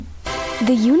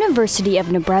The University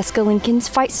of Nebraska-Lincoln's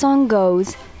fight song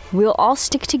goes, "We'll all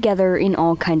stick together in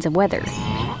all kinds of weather."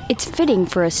 It's fitting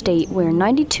for a state where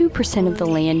 92% of the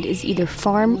land is either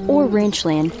farm or ranch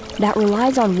land that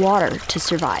relies on water to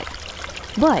survive.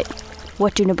 But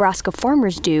what do Nebraska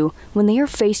farmers do when they are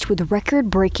faced with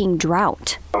record-breaking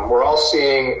drought? We're all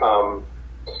seeing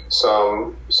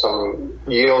some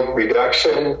yield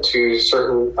reduction to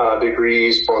certain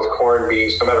degrees, both corn,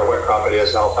 beans, no matter what crop it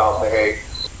is, alfalfa, hay.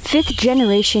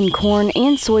 Fifth-generation corn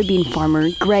and soybean farmer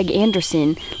Greg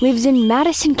Anderson lives in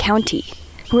Madison County,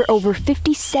 where over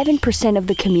 57% of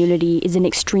the community is in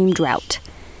extreme drought.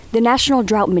 The National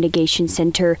Drought Mitigation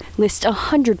Center lists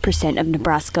 100% of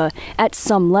Nebraska at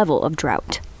some level of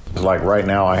drought. Like right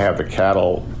now, I have the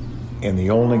cattle in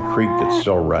the only creek that's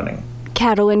still running.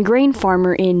 Cattle and grain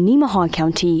farmer in Nemaha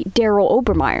County, Daryl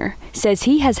Obermeyer, says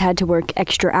he has had to work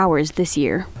extra hours this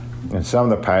year. In some of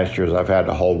the pastures, I've had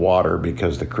to hold water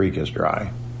because the creek is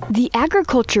dry. The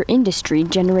agriculture industry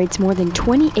generates more than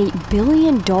 $28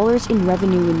 billion in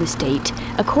revenue in the state,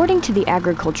 according to the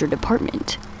Agriculture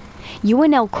Department.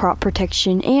 UNL crop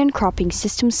protection and cropping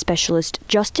systems specialist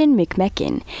Justin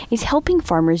McMecken is helping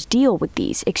farmers deal with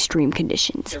these extreme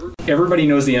conditions. Everybody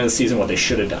knows the end of the season what they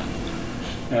should have done.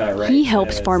 Right? He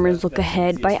helps farmers look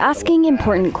ahead by asking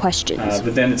important questions.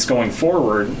 But then it's going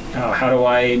forward, how do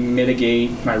I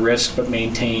mitigate my risk but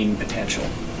maintain potential?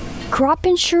 Crop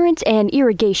insurance and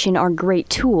irrigation are great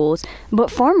tools,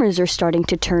 but farmers are starting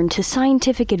to turn to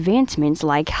scientific advancements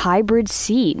like hybrid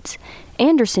seeds.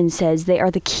 Anderson says they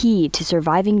are the key to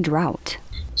surviving drought.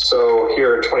 So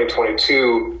here in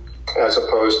 2022, as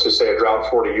opposed to, say, a drought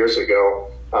 40 years ago,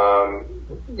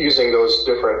 using those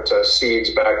different seeds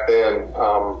back then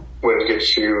wouldn't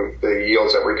get you the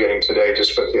yields that we're getting today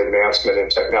just with the advancement in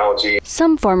technology.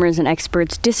 Some farmers and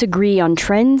experts disagree on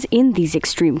trends in these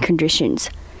extreme conditions.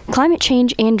 Climate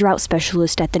change and drought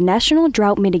specialist at the National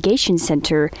Drought Mitigation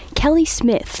Center, Kelly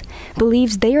Smith,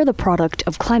 believes they are the product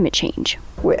of climate change.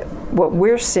 What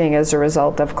we're seeing as a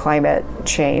result of climate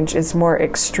change is more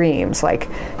extremes, like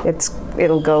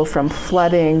it'll go from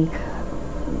flooding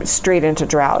straight into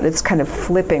drought. It's kind of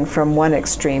flipping from one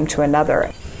extreme to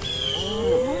another.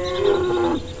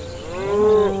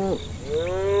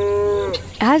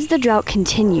 As the drought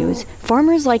continues,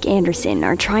 farmers like Anderson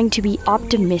are trying to be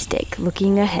optimistic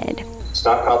looking ahead. It's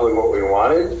not probably what we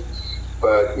wanted,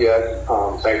 but yet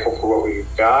thankful for what we've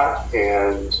got,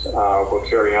 and we'll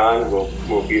carry on.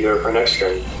 We'll be there for next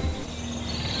year.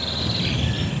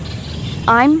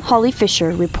 I'm Holly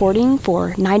Fischer reporting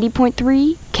for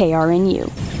 90.3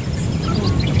 KRNU.